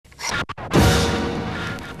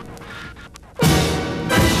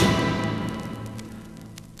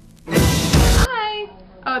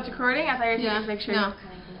Oh, it's recording? I thought you were taking pictures. No.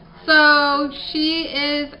 So she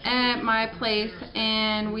is at my place,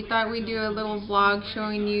 and we thought we'd do a little vlog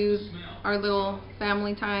showing you our little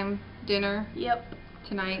family time dinner. Yep.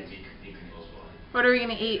 Tonight. What are we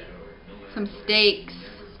gonna eat? Some steaks.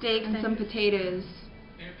 Steaks and some potatoes.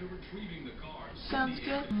 Sounds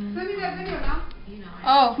good. Send me that video now.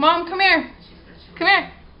 Oh, Mom, come here. Come here.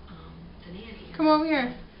 Come over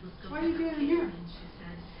here. What are you doing here?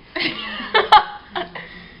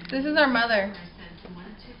 This is our mother.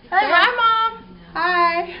 Hi, Mom.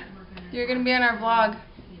 Hi. You're gonna be on our vlog.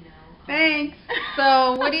 Thanks.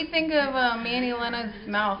 So, what do you think of me and Elena's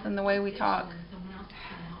mouth and the way we talk?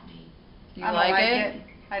 Do you I don't like it?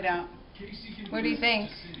 I don't. What do you think?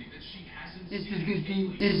 It's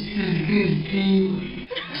disgusting. It's disgusting.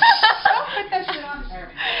 Don't put that shit on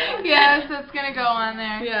there. Yes, it's gonna go on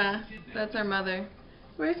there. Yeah, that's our mother.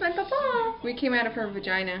 Where's my papa? We came out of her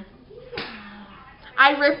vagina.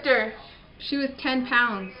 I ripped her. She was 10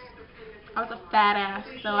 pounds. I was a fat ass,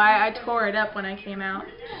 so I tore it up when I came out.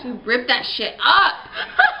 She ripped that shit up.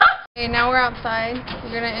 Okay, now we're outside.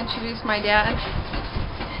 We're gonna introduce my dad.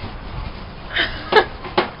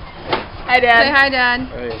 Hi, Dad. Say hi, Dad.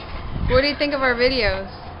 Hey, What do you think of our videos?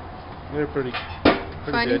 they're pretty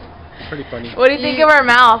Funny? good. Pretty funny. What do you think of our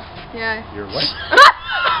mouth? Yeah. You're what?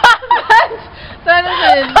 That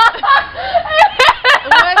isn't.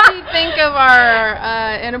 What do you think of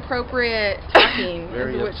our inappropriate talking?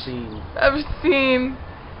 Very obscene. Obscene.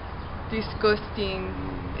 Disgusting.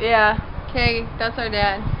 Yeah. Okay, that's our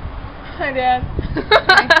dad. Hi, Dad.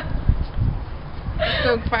 Let's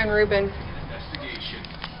go find Ruben.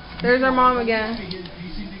 There's our mom again.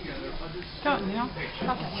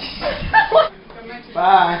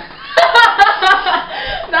 Bye.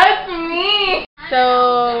 That's me.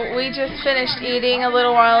 So we just finished eating a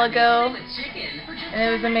little while ago, and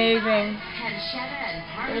it was amazing.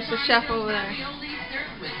 There's the chef over there.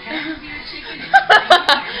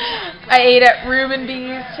 I ate at Reuben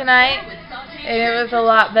B's tonight, and it was a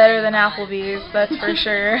lot better than Applebee's, that's for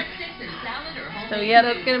sure. So yeah,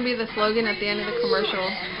 That's gonna be the slogan at the end of the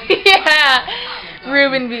commercial. yeah,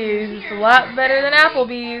 Reuben B's, a lot better than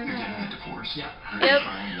Applebee's. Yep.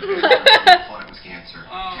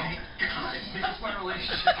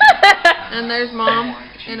 And there's Mom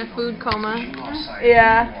in a food coma.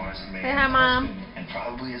 Yeah. Say hi, Mom.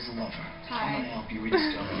 Hi.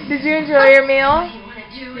 Did you enjoy your meal?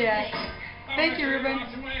 Yeah. Thank you, Ruben.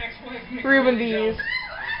 Reuben B's.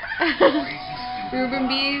 Reuben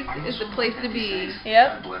B's is the place to be.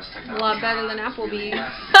 Yep. A lot better than Applebee's.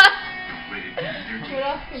 What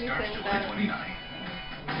else can you say about it?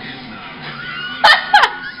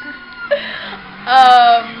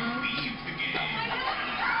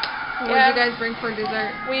 What did you guys bring for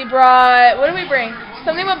dessert? We brought, what did we bring?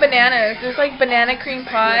 Something with bananas. There's like banana cream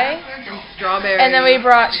pie. And strawberries. And then we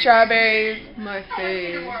brought strawberries. My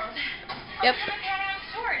face. Yep.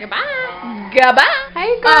 Goodbye. Goodbye.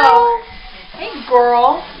 Hey, girl. Oh. Hey,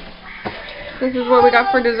 girl. This is what we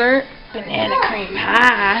got for dessert. Banana cream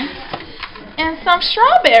pie. And some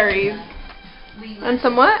strawberries. And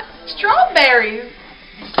some what? Strawberries.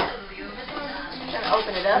 Gonna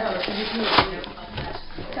open it up.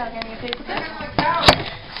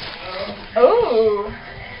 Oh.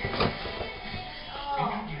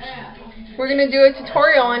 We're gonna do a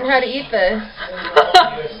tutorial on how to eat this.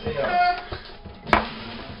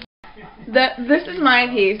 This is my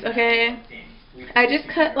piece, okay? I just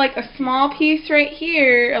cut like a small piece right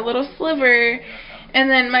here, a little sliver, and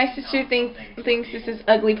then my sister thinks this is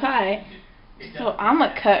ugly pie. So I'm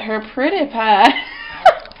gonna cut her pretty pie.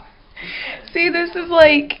 See, this is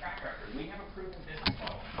like...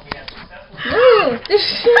 Ooh, this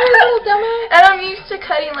is little dumbass. And I'm used to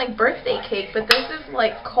cutting like birthday cake, but this is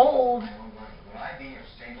like cold.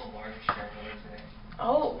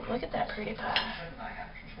 Oh, look at that pretty pie.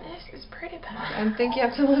 This is pretty pie. I think you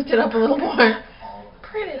have to lift it up a little more.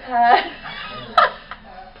 Pretty pie.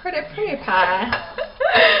 Pretty pie.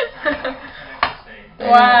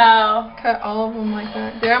 Wow. Cut all of them like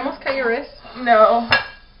that. Did I almost cut your wrist? No.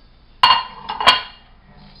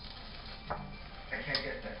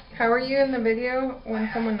 How were you in the video when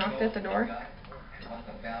someone knocked at the door?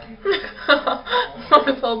 I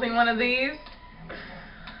was holding one of these.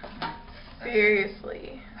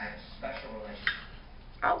 Seriously.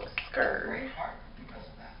 I was scared.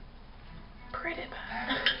 Pretty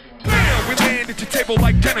bad. we land at your table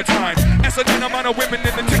like dinner time. Asinine amount of women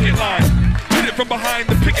in the ticket line. Hit it from behind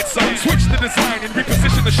the picket sign. Switch the design and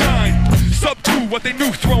reposition the shine. Subdue what they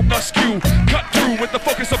knew, thrown askew. Cut through with the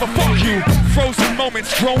focus of a fuck you. Frozen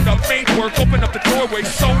moments, grown up, made work. Open up the doorway,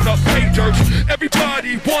 sewn up, pay dirt.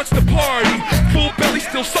 Everybody wants to party. Full belly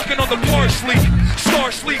still sucking on the parsley.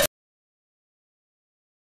 Star sleep.